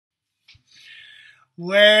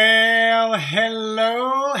Well,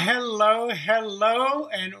 hello,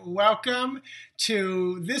 and welcome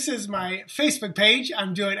to, this is my Facebook page.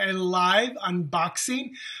 I'm doing a live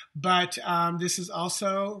unboxing, but this is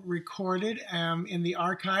also recorded in the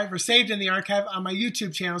archive or saved in the archive on my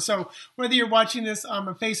YouTube channel. So whether you're watching this on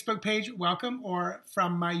my Facebook page, welcome, or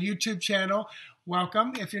from my YouTube channel,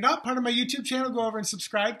 welcome. If you're not part of my YouTube channel, go over and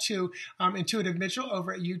subscribe to Intuitive Mitchell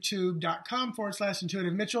over at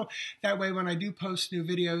youtube.com/Intuitive Mitchell. That way, when I do post new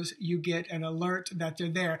videos, you get an alert that they're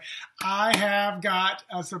there. I have got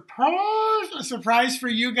a surprise for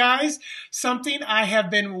you guys. Something I have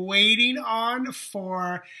been waiting on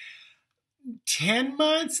for 10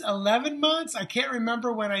 months, 11 months. I can't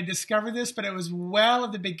remember when I discovered this, but it was well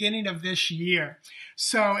at the beginning of this year.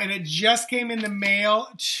 So, and it just came in the mail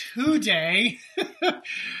today.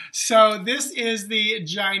 So this is the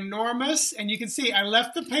ginormous, and you can see I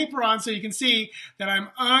left the paper on so you can see that I'm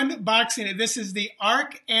unboxing it. This is the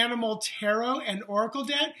Arc Animal Tarot and Oracle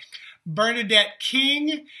deck. Bernadette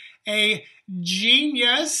King, a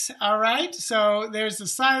genius. All right, so there's the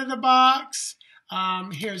side of the box.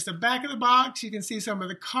 Here's the back of the box. You can see some of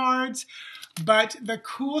the cards. But the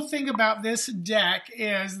cool thing about this deck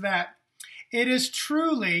is that it is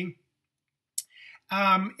truly,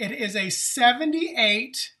 it is a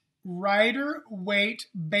 78 Rider-Waite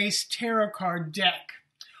base tarot card deck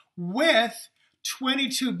with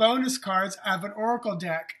 22 bonus cards of an Oracle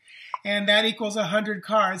deck. And that equals 100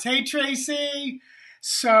 cards. Hey, Tracy!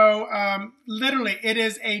 So, literally, it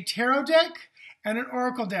is a tarot deck and an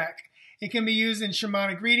Oracle deck. It can be used in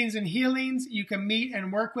shamanic readings and healings. You can meet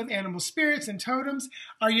and work with animal spirits and totems.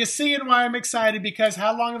 Are you seeing why I'm excited? Because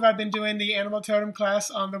how long have I been doing the animal totem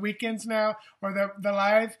class on the weekends now, or the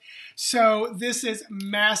live? So this is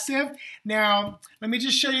massive. Now, let me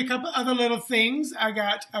just show you a couple other little things. I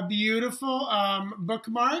got a beautiful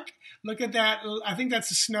bookmark. Look at that. I think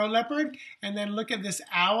that's a snow leopard. And then look at this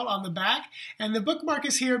owl on the back. And the bookmark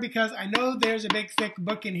is here because I know there's a big, thick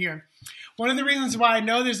book in here. One of the reasons why I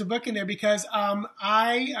know there's a book in there because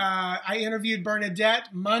I interviewed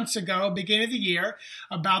Bernadette months ago, beginning of the year,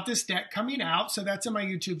 about this deck coming out. So that's on my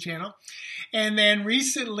YouTube channel. And then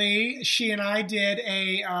recently, she and I did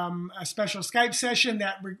a special Skype session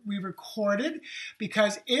that we recorded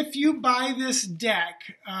because if you buy this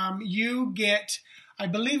deck, you get, I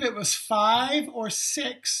believe it was 5 or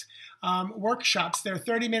 6 workshops. They're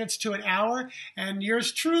 30 minutes to an hour, and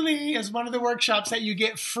yours truly is one of the workshops that you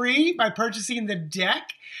get free by purchasing the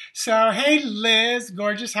deck. So, hey, Liz,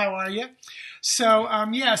 gorgeous, how are you? So,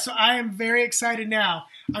 yeah, so I am very excited now.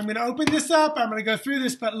 I'm going to open this up. I'm going to go through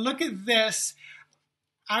this, but look at this.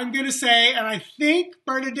 I'm going to say, and I think,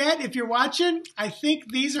 Bernadette, if you're watching, I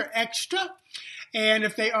think these are extra. And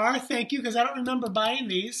if they are, thank you, because I don't remember buying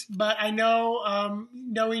these. But I know,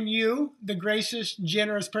 knowing you, the gracious,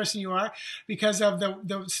 generous person you are, because of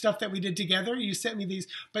the stuff that we did together, you sent me these.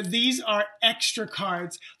 But these are extra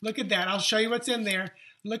cards. Look at that. I'll show you what's in there.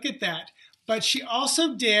 Look at that. But she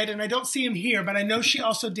also did, and I don't see him here, but I know she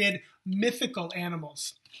also did mythical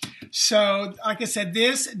animals. So, like I said,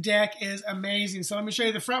 this deck is amazing. So let me show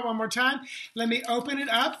you the front one more time. Let me open it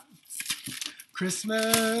up.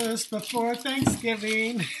 Christmas before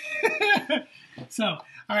Thanksgiving. So, all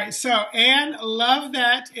right. So, and love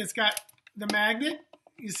that it's got the magnet.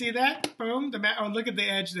 You see that? Boom. Oh, look at the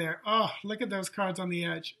edge there. Oh, look at those cards on the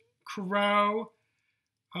edge. Crow.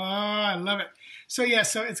 Oh, I love it. So, yeah.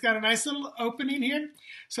 So, it's got a nice little opening here.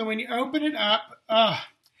 So, when you open it up,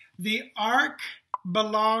 the arc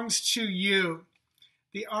belongs to you.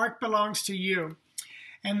 The arc belongs to you.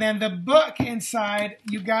 And then the book inside,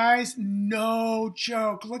 you guys, no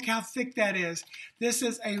joke. Look how thick that is. This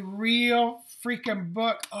is a real freaking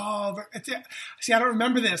book. Oh, see, I don't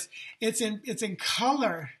remember this. It's in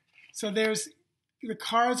color. So the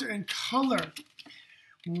cards are in color.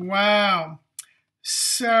 Wow.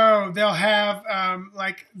 So they'll have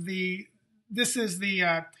this is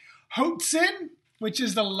the Hotsin, which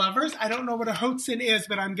is the lovers. I don't know what a Hotsin is,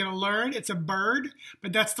 but I'm going to learn. It's a bird,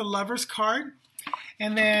 but that's the lovers card.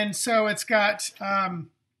 And then, so it's got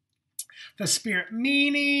the spirit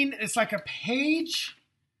meaning. It's like a page.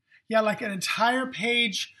 Yeah, like an entire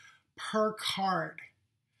page per card.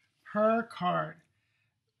 Per card.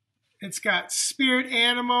 It's got spirit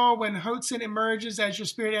animal. When Hotsin emerges as your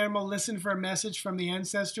spirit animal, listen for a message from the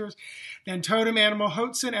ancestors. Then totem animal.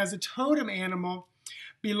 Hotsin as a totem animal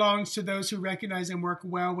belongs to those who recognize and work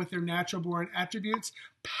well with their natural born attributes.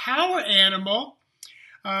 Power animal.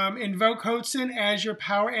 Invoke Hotsin as your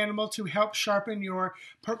power animal to help sharpen your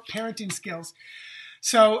parenting skills.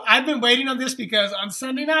 So I've been waiting on this because on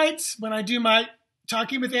Sunday nights when I do my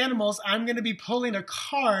Talking with Animals, I'm going to be pulling a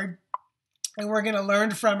card and we're going to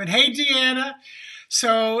learn from it. Hey, Deanna.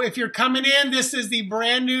 So if you're coming in, this is the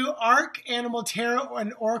brand new ARC Animal Tarot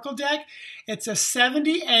and Oracle deck. It's a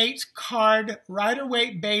 78 card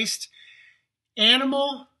Rider-Waite based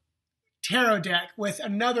animal tarot deck with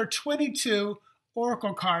another 22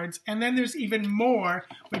 oracle cards, and then there's even more,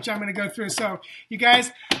 which I'm going to go through. So you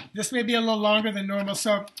guys, this may be a little longer than normal.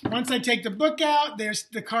 So once I take the book out, there's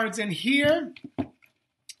the cards in here.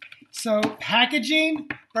 So packaging,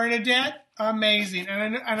 Bernadette, amazing.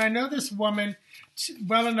 And I know this woman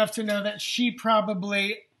well enough to know that she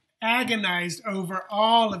probably agonized over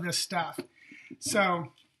all of this stuff.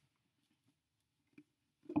 So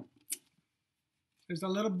there's a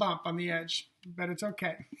little bump on the edge, but it's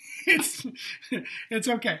okay. It's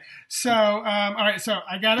okay. So, all right, so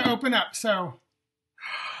I got to open up. So,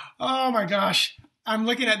 oh my gosh, I'm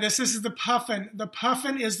looking at this. This is the puffin. The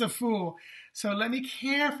puffin is the fool. So let me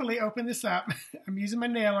carefully open this up. I'm using my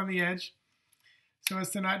nail on the edge so as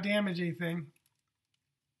to not damage anything.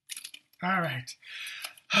 All right.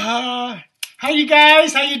 How you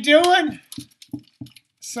guys? How you doing?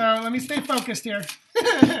 So let me stay focused here.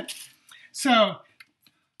 So,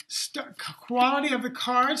 quality of the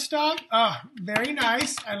card stock. Oh, very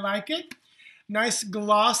nice. I like it. Nice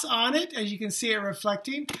gloss on it, as you can see it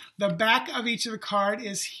reflecting. The back of each of the card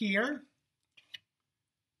is here.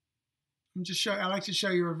 I like to show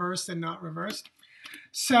you reversed and not reversed.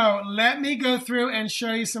 So let me go through and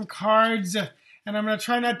show you some cards. And I'm going to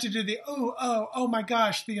try not to do the oh my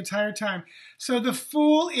gosh the entire time. So the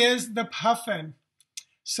Fool is the puffin.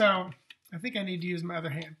 So I think I need to use my other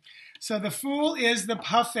hand. So the Fool is the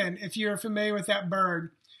puffin, if you're familiar with that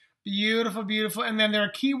bird. Beautiful, beautiful. And then there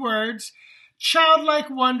are keywords. Childlike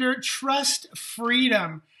wonder, trust,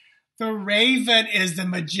 freedom. The Raven is the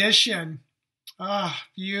magician. Ah,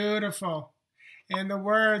 beautiful. And the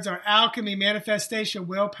words are alchemy, manifestation,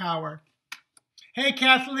 willpower. Hey,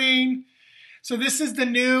 Kathleen. So this is the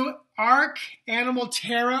new ARC Animal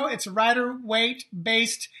Tarot. It's Rider-Waite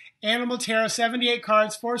based Animal Tarot, 78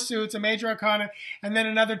 cards, 4 suits, a major arcana, and then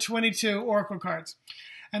another 22 oracle cards.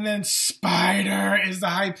 And then Spider is the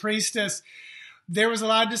High Priestess. There was a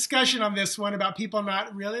lot of discussion on this one about people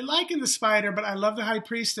not really liking the Spider, but I love the High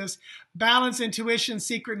Priestess. Balance, intuition,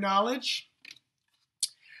 secret knowledge.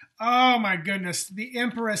 Oh my goodness. The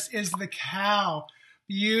Empress is the cow.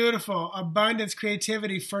 Beautiful. Abundance,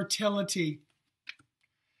 creativity, fertility.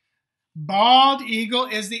 Bald eagle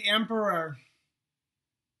is the emperor.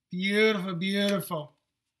 Beautiful, beautiful.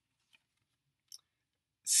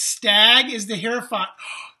 Stag is the Hierophant.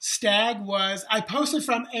 Stag was, I posted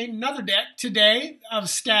from another deck today of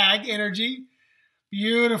stag energy.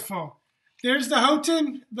 Beautiful. There's the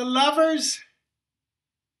Houghton, the Lovers.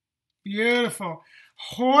 Beautiful.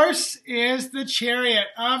 Horse is the Chariot,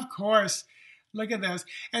 of course. Look at those.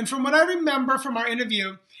 And from what I remember from our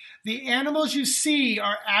interview, the animals you see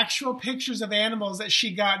are actual pictures of animals that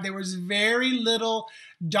she got. There was very little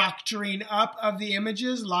doctoring up of the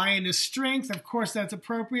images. Lion is strength. Of course, that's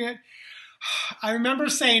appropriate. I remember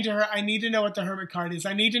saying to her, I need to know what the Hermit card is.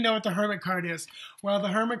 I need to know what the Hermit card is. Well, the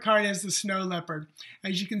Hermit card is the snow leopard.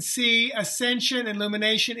 As you can see, ascension,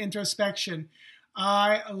 illumination, introspection.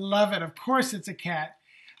 I love it. Of course, it's a cat.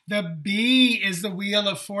 The bee is the wheel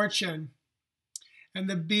of fortune. And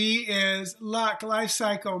the bee is luck, life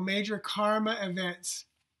cycle, major karma events.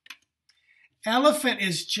 Elephant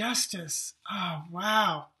is justice. Oh,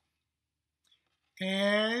 wow.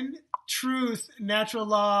 And truth, natural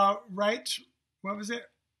law, right, what was it?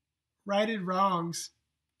 Righted wrongs.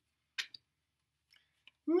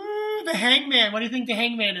 Ooh, the Hangman. What do you think the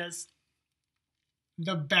Hangman is?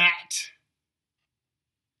 The bat.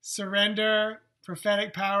 Surrender,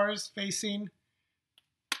 prophetic powers, facing.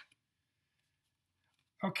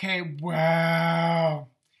 Okay, wow.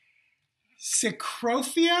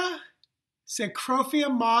 Cecrophia. Cecrophia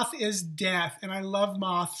moth is death. And I love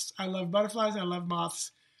moths. I love butterflies and I love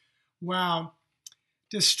moths. Wow.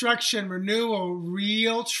 Destruction, renewal,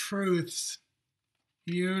 real truths.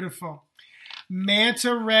 Beautiful.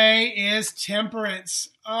 Manta ray is temperance.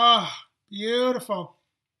 Oh, beautiful.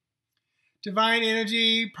 Divine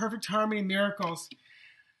energy, perfect harmony, miracles.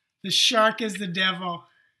 The shark is the devil.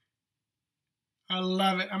 I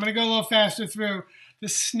love it. I'm going to go a little faster through. The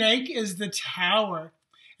snake is the tower.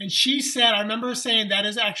 And she said, I remember her saying that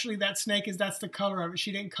is actually, that snake is, that's the color of it.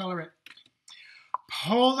 She didn't color it.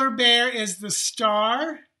 Polar bear is the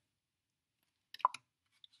star.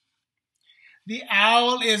 The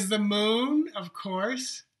owl is the moon, of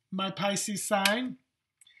course. My Pisces sign.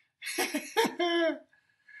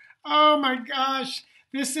 Oh my gosh.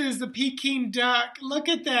 This is the Peking duck. Look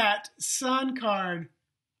at that sun card.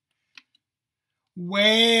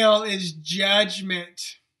 Whale is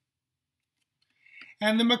judgment.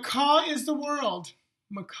 And the macaw is the world.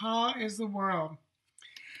 Macaw is the world.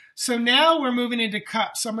 So now we're moving into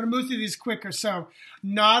cups. So I'm going to move through these quicker. So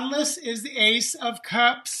Nautilus is the ace of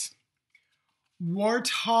cups.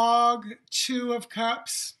 Warthog, 2 of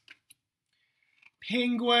cups.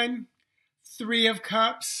 Penguin, 3 of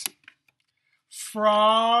cups.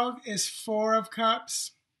 Frog is 4 of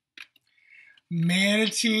cups.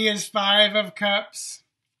 Manatee is 5 of cups.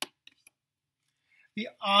 The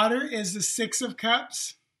otter is the 6 of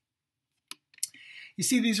cups. You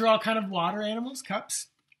see, these are all kind of water animals, cups.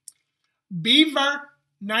 Beaver,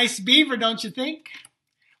 nice beaver, don't you think?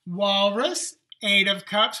 Walrus, 8 of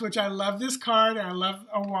cups, which I love this card. I love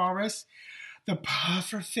a walrus. The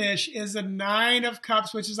pufferfish is a 9 of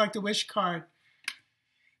cups, which is like the wish card.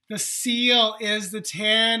 The seal is the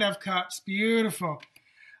 10 of cups. Beautiful.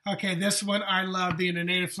 Okay, this one I love, being a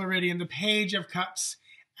native Floridian. The page of cups.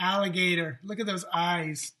 Alligator. Look at those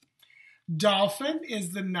eyes. Dolphin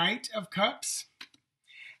is the knight of cups.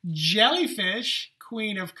 Jellyfish,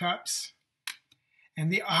 queen of cups.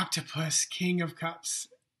 And the octopus, king of cups.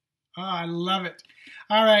 Oh, I love it.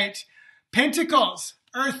 All right. Pentacles,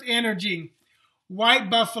 earth energy. White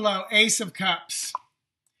buffalo, ace of cups.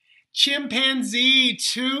 Chimpanzee,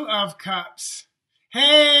 2 of cups.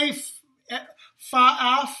 Hey,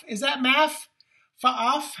 Fa'af, is that math?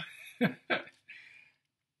 Fa'af?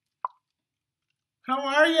 How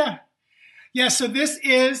are you? Yeah, so this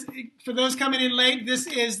is, for those coming in late, this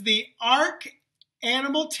is the Arc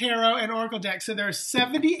Animal Tarot and Oracle deck. So there are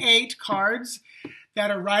 78 cards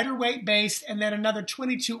that are Rider-Waite based, and then another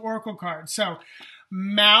 22 Oracle cards. So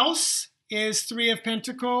Mouse is 3 of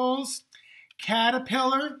Pentacles.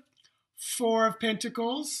 Caterpillar, 4 of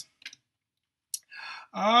Pentacles.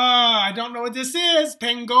 I don't know what this is.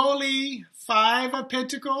 Pangoli, 5 of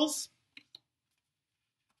Pentacles.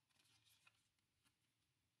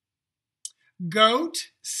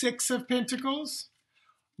 Goat, 6 of Pentacles.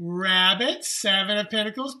 Rabbit, 7 of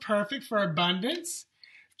Pentacles, perfect for abundance.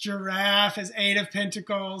 Giraffe is 8 of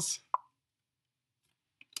Pentacles.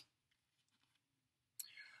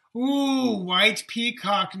 Ooh, white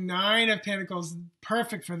peacock, 9 of Pentacles,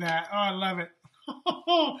 perfect for that. Oh, I love it.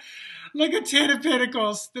 Look at 10 of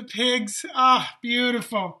Pentacles, the pigs. Ah,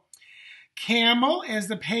 beautiful. Camel is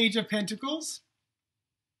the page of Pentacles.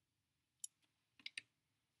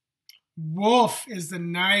 Wolf is the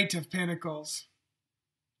knight of Pentacles.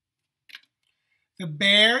 The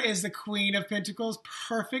bear is the queen of Pentacles.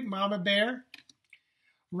 Perfect, mama bear.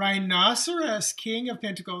 Rhinoceros, king of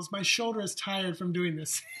Pentacles. My shoulder is tired from doing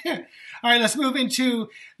this. All right, let's move into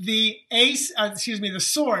the the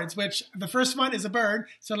swords, which the first one is a bird.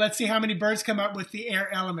 So let's see how many birds come up with the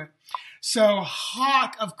air element. So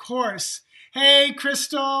hawk, of course. Hey,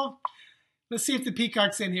 Crystal. Let's see if the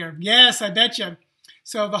peacock's in here. Yes, I bet you.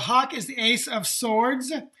 So the hawk is the ace of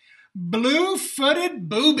swords. Blue-footed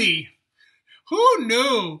booby. Who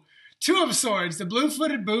knew? 2 of swords, the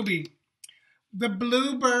blue-footed booby. The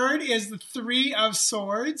bluebird is the 3 of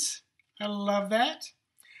swords. I love that.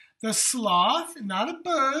 The sloth, not a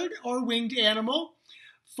bird or winged animal,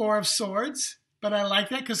 4 of swords. But I like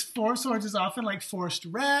that because 4 of swords is often like forced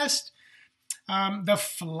rest. The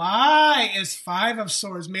fly is 5 of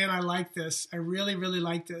swords. Man, I like this. I really, really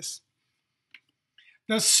like this.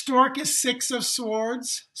 The stork is 6 of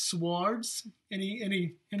swords. Swords.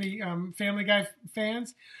 Any Family Guy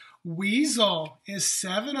fans? Weasel is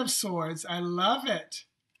 7 of swords. I love it.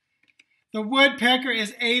 The woodpecker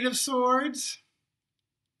is 8 of swords.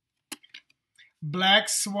 Black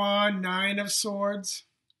swan, 9 of swords.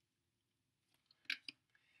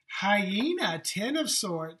 Hyena, 10 of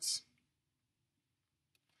swords.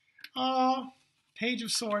 Oh, page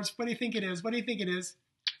of swords. What do you think it is? What do you think it is?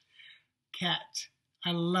 Cat.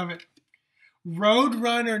 I love it.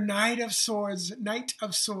 Roadrunner, Knight of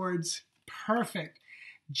Swords, perfect.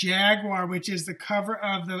 Jaguar, which is the cover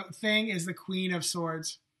of the thing, is the Queen of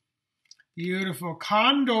Swords. Beautiful.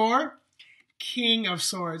 Condor, King of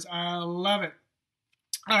Swords. I love it.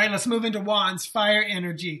 All right, let's move into wands, fire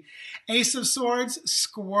energy. Ace of Swords,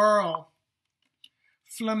 Squirrel.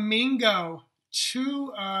 Flamingo,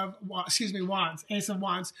 wands. Ace of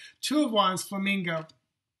Wands, 2 of Wands, Flamingo.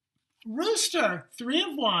 Rooster, 3 of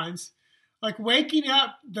Wands, like waking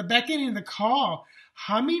up, the beckoning, the call.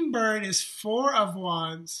 Hummingbird is 4 of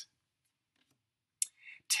Wands.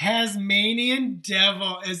 Tasmanian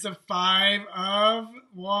Devil is the 5 of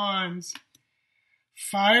Wands.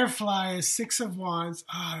 Firefly is 6 of Wands.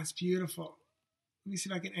 Ah, that's beautiful. Let me see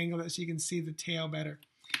if I can angle that so you can see the tail better.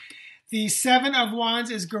 The 7 of Wands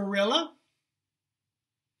is Gorilla.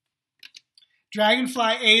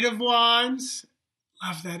 Dragonfly, 8 of Wands.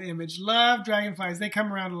 Love that image. Love dragonflies. They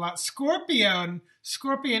come around a lot. Scorpion.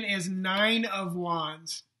 Scorpion is 9 of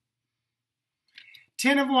Wands.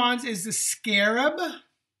 10 of Wands is the Scarab.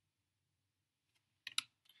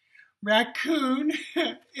 Raccoon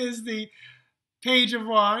is the Page of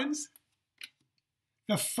Wands.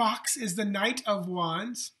 The Fox is the Knight of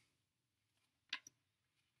Wands.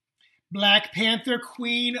 Black Panther,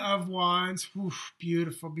 Queen of Wands. Oof,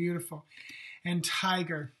 beautiful, beautiful. And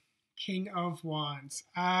Tiger, King of Wands.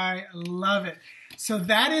 I love it. So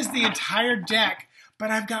that is the entire deck, but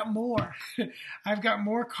I've got more. I've got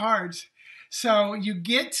more cards. So you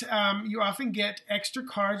get, you often get extra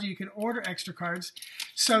cards. You can order extra cards.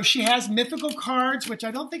 So she has mythical cards, which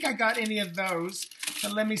I don't think I got any of those,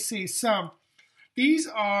 but let me see. So these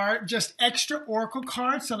are just extra oracle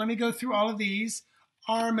cards. So let me go through all of these.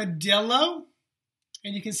 Armadillo,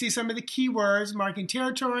 and you can see some of the keywords: marking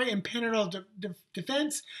territory, impenetrable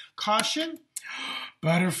defense, caution,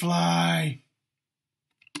 butterfly,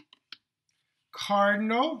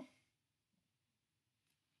 cardinal,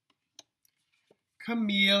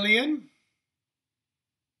 chameleon,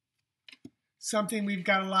 something we've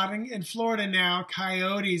got a lot in Florida now,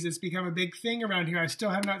 coyotes. It's become a big thing around here. I still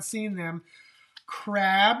have not seen them.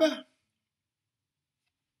 Crab,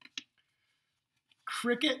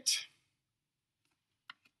 cricket,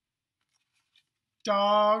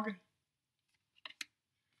 dog,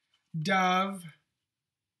 dove,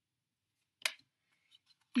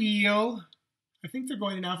 eel. I think they're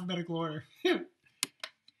going in alphabetical order.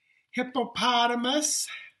 Hippopotamus,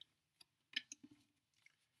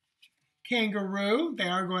 kangaroo. They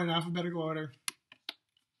are going in alphabetical order.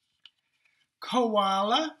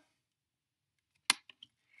 Koala,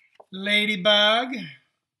 ladybug,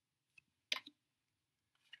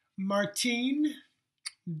 martine.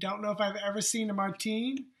 Don't know if I've ever seen a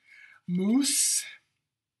martine. Moose.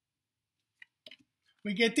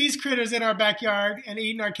 We get these critters in our backyard and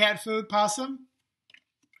eating our cat food. Possum.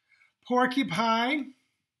 Porcupine.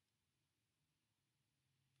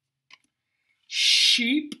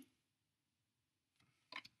 Sheep.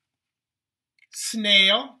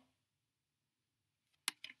 Snail.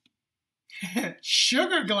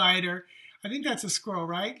 Sugar glider. I think that's a squirrel,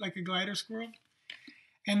 right? Like a glider squirrel.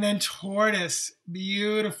 And then tortoise.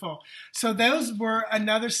 Beautiful. So those were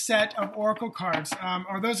another set of oracle cards,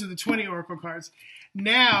 or those are the 20 oracle cards.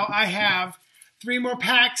 Now I have 3 more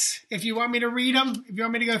packs. If you want me to read them, if you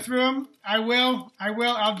want me to go through them, I will.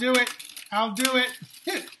 I'll do it. I'll do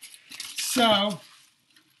it. So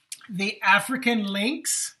the African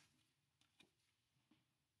lynx,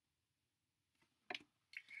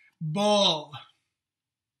 bull,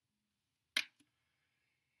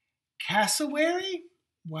 cassowary.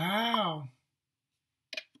 Wow.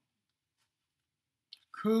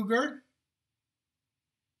 Cougar.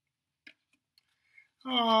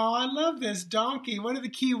 Oh, I love this. Donkey. What are the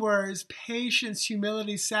key words? Patience,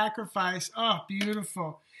 humility, sacrifice. Oh,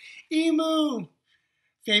 beautiful. Emu.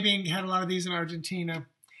 Fabian had a lot of these in Argentina.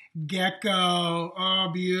 Gecko.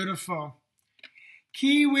 Oh, beautiful.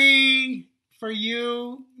 Kiwi for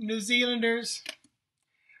you New Zealanders.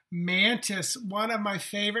 Mantis, one of my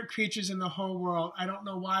favorite creatures in the whole world. I don't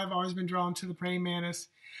know why I've always been drawn to the praying mantis.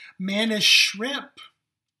 Mantis shrimp.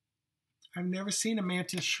 I've never seen a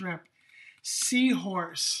mantis shrimp.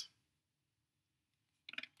 Seahorse.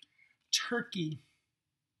 Turkey.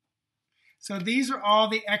 So these are all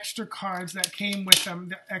the extra cards that came with them,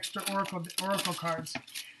 the extra oracle cards.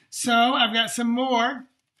 So I've got some more.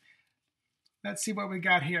 Let's see what we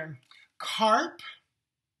got here. Carp.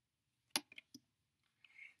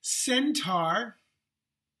 Centaur.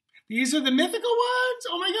 These are the mythical ones.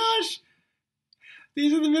 Oh my gosh.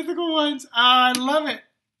 These are the mythical ones. I love it.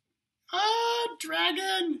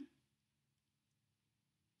 Dragon.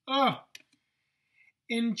 Oh.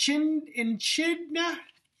 Echidna.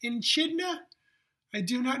 I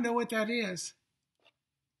do not know what that is.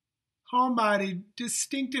 Almighty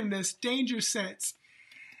distinctiveness, danger sense.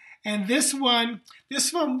 And this one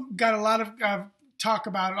got a lot of talk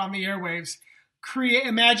about it on the airwaves. Create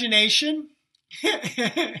imagination.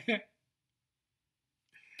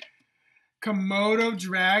 Komodo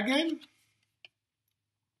dragon.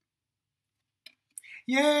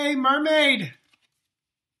 Yay, mermaid.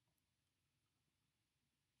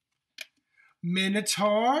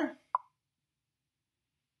 Minotaur.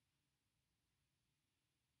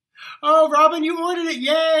 Oh, Robin, you ordered it.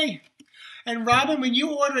 Yay. And Robin, when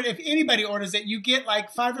you order it, if anybody orders it, you get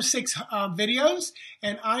like 5 or 6 videos.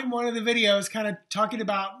 And I'm one of the videos kind of talking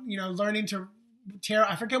about, learning to tarot.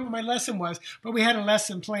 I forget what my lesson was, but we had a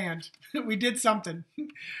lesson planned. We did something.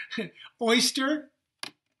 Oyster.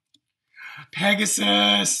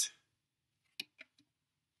 Pegasus.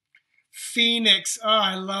 Phoenix. Oh,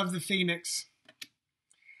 I love the Phoenix.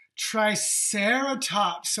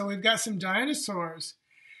 Triceratops. So we've got some dinosaurs.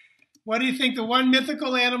 What do you think the one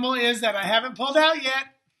mythical animal is that I haven't pulled out yet?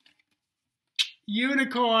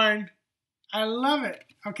 Unicorn. I love it.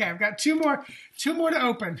 Okay, I've got two more to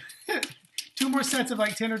open. Two more sets of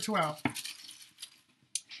like 10 or 12.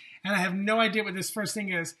 And I have no idea what this first thing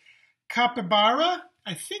is. Capybara.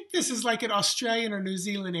 I think this is like an Australian or New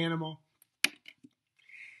Zealand animal.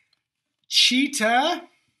 Cheetah.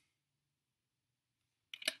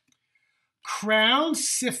 Crown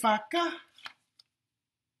sifaka.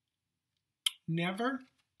 Never.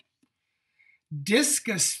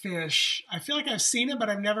 Discus fish. I feel like I've seen it, but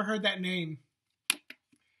I've never heard that name.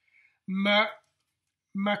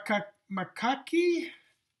 Macaque,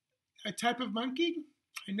 a type of monkey.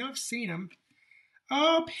 I know I've seen them.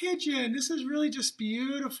 Oh, pigeon. This is really just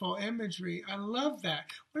beautiful imagery. I love that.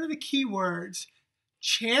 What are the key words?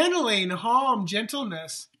 Channeling, calm,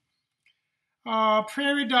 gentleness. Oh,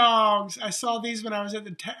 prairie dogs. I saw these when I was at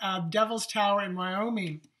the Devil's Tower in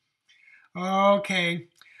Wyoming. Okay.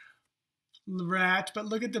 Rat, but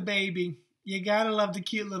look at the baby. You gotta love the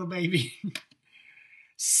cute little baby.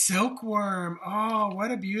 Silkworm. Oh,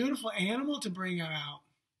 what a beautiful animal to bring out.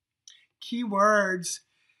 Key words.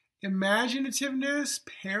 Imaginativeness,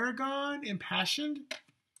 paragon, impassioned.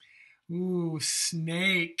 Ooh,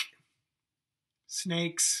 snake.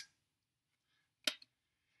 Snakes.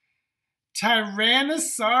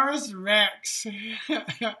 Tyrannosaurus Rex.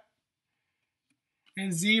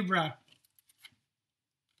 And zebra.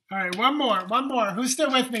 All right, one more. Who's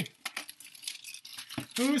still with me?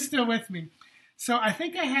 Who's still with me? So I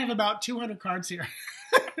think I have about 200 cards here.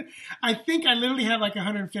 I think I literally have like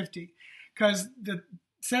 150 because the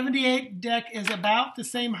 78 deck is about the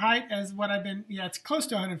same height as what I've been, yeah, it's close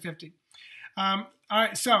to 150. All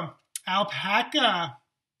right, so alpaca.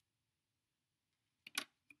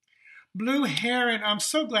 Blue heron. I'm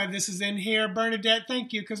so glad this is in here. Bernadette,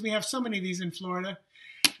 thank you, because we have so many of these in Florida.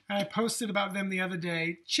 I posted about them the other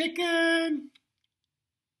day. Chicken.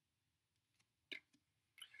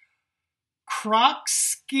 Croc,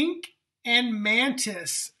 skink, and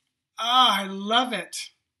mantis. Ah, I love it.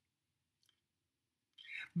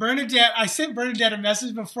 Bernadette, I sent Bernadette a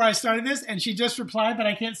message before I started this, and she just replied, but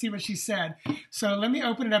I can't see what she said. So let me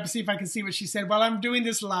open it up and see if I can see what she said while I'm doing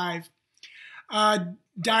this live.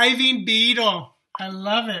 Diving beetle. I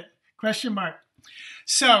love it. Question mark.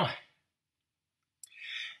 So,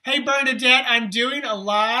 hey Bernadette, I'm doing a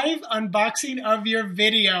live unboxing of your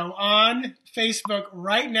video on Facebook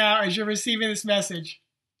right now as you're receiving this message.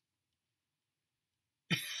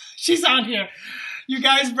 She's on here. You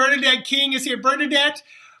guys, Bernadette King is here. Bernadette,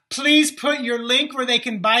 please put your link where they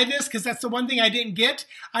can buy this because that's the one thing I didn't get.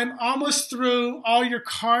 I'm almost through all your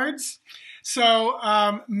cards. So,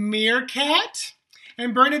 Meerkat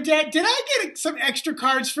and Bernadette, did I get some extra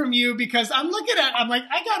cards from you? Because I'm looking at, I'm like,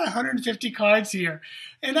 I got 150 cards here.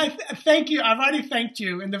 And I thank you. I've already thanked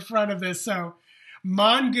you in the front of this. So,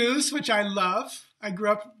 mongoose, which I love. I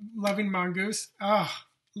grew up loving mongoose. Oh,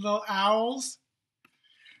 little owls.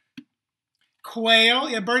 Quail.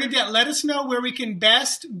 Yeah, Bernadette, let us know where we can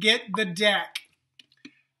best get the deck.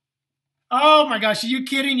 Oh my gosh, are you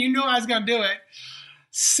kidding? You knew I was going to do it.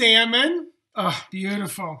 Salmon. Oh,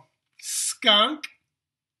 beautiful. Skunk.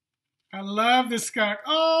 I love the skunk.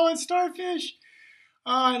 Oh, and starfish.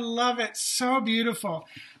 Oh, I love it. So beautiful.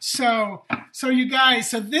 So you guys,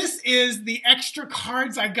 so this is the extra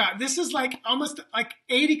cards I got. This is like almost like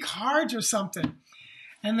 80 cards or something.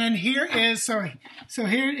 And then here is, so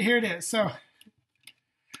here it is. So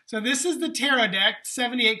this is the tarot deck,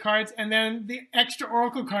 78 cards, and then the extra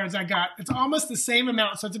oracle cards I got. It's almost the same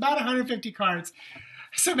amount, so it's about 150 cards.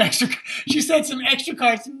 She said some extra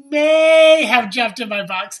cards may have jumped in my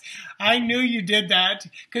box. I knew you did that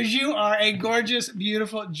because you are a gorgeous,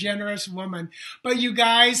 beautiful, generous woman. But you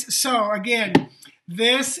guys, so again,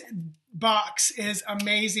 this box is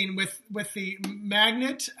amazing with the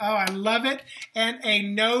magnet. Oh, I love it. And a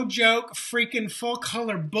no joke freaking full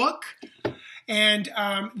color book. And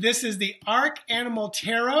this is the Arc Animal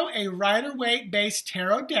Tarot, a Rider-Waite based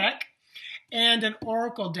tarot deck, and an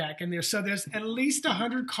oracle deck in there. So there's at least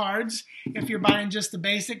 100 cards if you're buying just the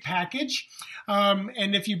basic package.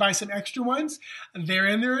 And if you buy some extra ones, they're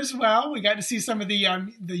in there as well. We got to see some of the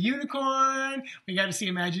unicorn. We got to see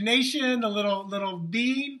imagination, the little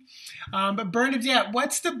bee. But Bernadette,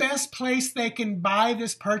 what's the best place they can buy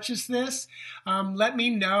this, purchase this? Let me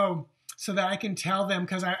know so that I can tell them,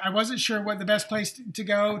 because I wasn't sure what the best place to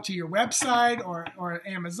go, to your website or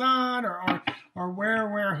Amazon or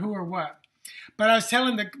where, who, or what. But I was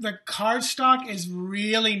telling the card stock is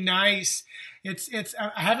really nice.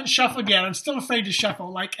 I haven't shuffled yet. I'm still afraid to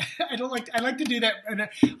shuffle. Like I like to do that in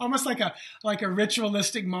almost like a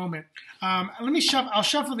ritualistic moment. Let me shuffle. I'll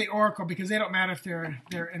shuffle the oracle because they don't matter if they're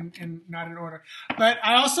in not in order. But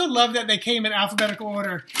I also love that they came in alphabetical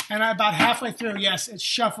order. And about halfway through, yes, it's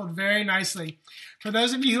shuffled very nicely. For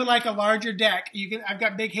those of you who like a larger deck, I've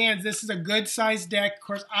got big hands. This is a good sized deck. Of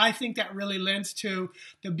course, I think that really lends to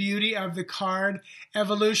the beauty of the card.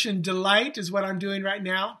 Evolution Delight is what I'm doing right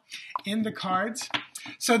now in the cards.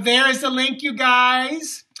 So there is the link, you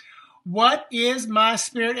guys.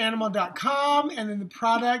 Whatismyspiritanimal.com, and then the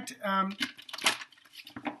product.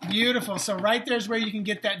 Beautiful. So right there's where you can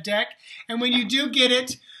get that deck. And when you do get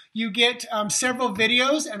it, you get several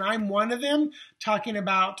videos, and I'm one of them, talking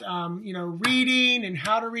about reading and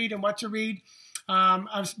how to read and what to read.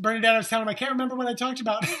 Bernadette, I was telling him I can't remember what I talked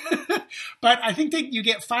about, but I think that you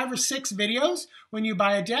get 5 or 6 videos when you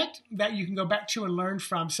buy a deck that you can go back to and learn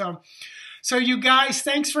from. So you guys,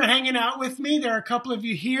 thanks for hanging out with me. There are a couple of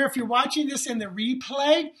you here. If you're watching this in the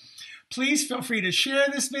replay, please feel free to share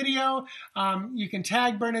this video. You can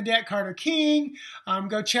tag Bernadette Carter King.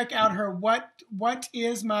 Go check out her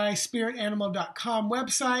whatismyspiritanimal.com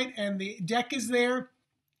website, and the deck is there.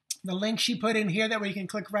 The link she put in here that way you can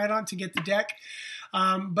click right on to get the deck.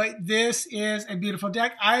 But this is a beautiful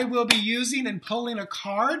deck. I will be using and pulling a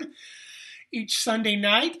card each Sunday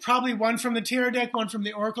night, probably one from the tarot deck, one from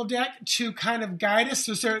the oracle deck, to kind of guide us.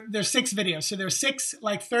 So there's 6 videos. So there's 6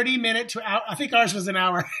 like 30-minute to hour. I think ours was an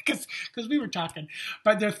hour because we were talking.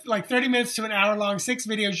 But they're like 30 minutes to an hour long, 6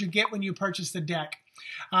 videos you get when you purchase the deck.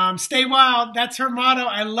 Stay wild. That's her motto.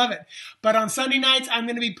 I love it. But on Sunday nights, I'm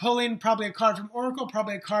going to be pulling probably a card from oracle,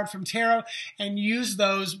 probably a card from tarot, and use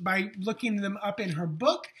those by looking them up in her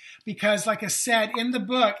book. Because like I said, in the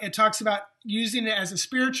book, it talks about using it as a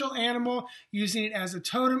spiritual animal, using it as a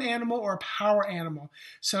totem animal, or a power animal.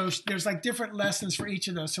 So there's like different lessons for each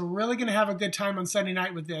of those. So we're really going to have a good time on Sunday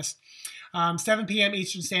night with this. 7 p.m.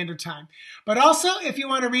 Eastern Standard Time. But also, if you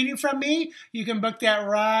want a reading from me, you can book that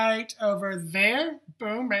right over there.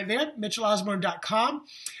 Boom, right there, MitchellOsborn.com.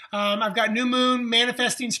 I've got New Moon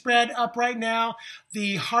Manifesting Spread up right now.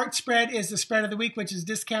 The Heart Spread is the spread of the week, which is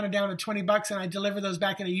discounted down to $20, and I deliver those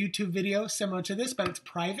back in a YouTube video similar to this, but it's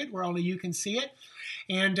private where only you can see it.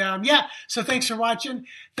 And yeah, so thanks for watching.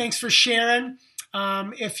 Thanks for sharing.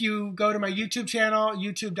 If you go to my YouTube channel,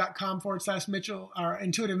 youtube.com/Mitchell or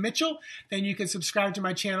Intuitive Mitchell, then you can subscribe to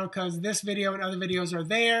my channel because this video and other videos are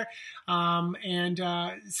there.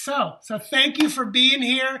 So thank you for being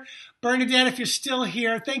here. Bernadette, if you're still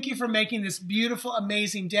here, thank you for making this beautiful,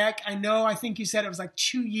 amazing deck. I think you said it was like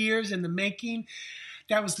 2 years in the making.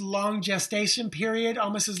 That was long gestation period,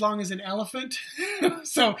 almost as long as an elephant.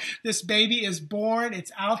 So this baby is born.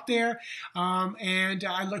 It's out there. And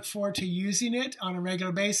I look forward to using it on a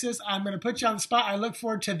regular basis. I'm going to put you on the spot. I look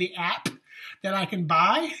forward to the app that I can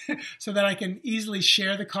buy so that I can easily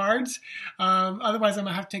share the cards. Otherwise, I'm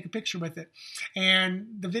going to have to take a picture with it. And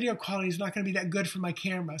the video quality is not going to be that good for my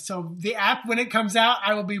camera. So the app, when it comes out,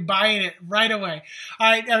 I will be buying it right away.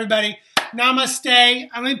 All right, everybody. Namaste.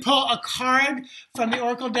 I'm going to pull a card from the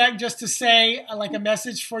oracle deck just to say, like a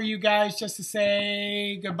message for you guys, just to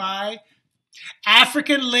say goodbye.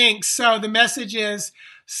 African Lynx. So the message is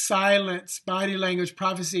silence, body language,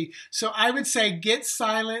 prophecy. So I would say get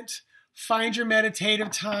silent, find your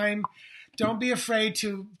meditative time. Don't be afraid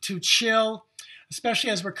to chill, especially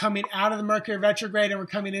as we're coming out of the Mercury retrograde and we're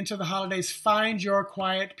coming into the holidays. Find your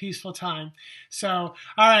quiet, peaceful time. So, all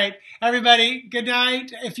right, everybody, good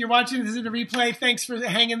night. If you're watching this in the replay, thanks for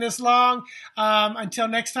hanging this long. Until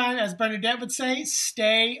next time, as Bernadette would say,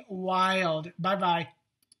 stay wild. Bye-bye.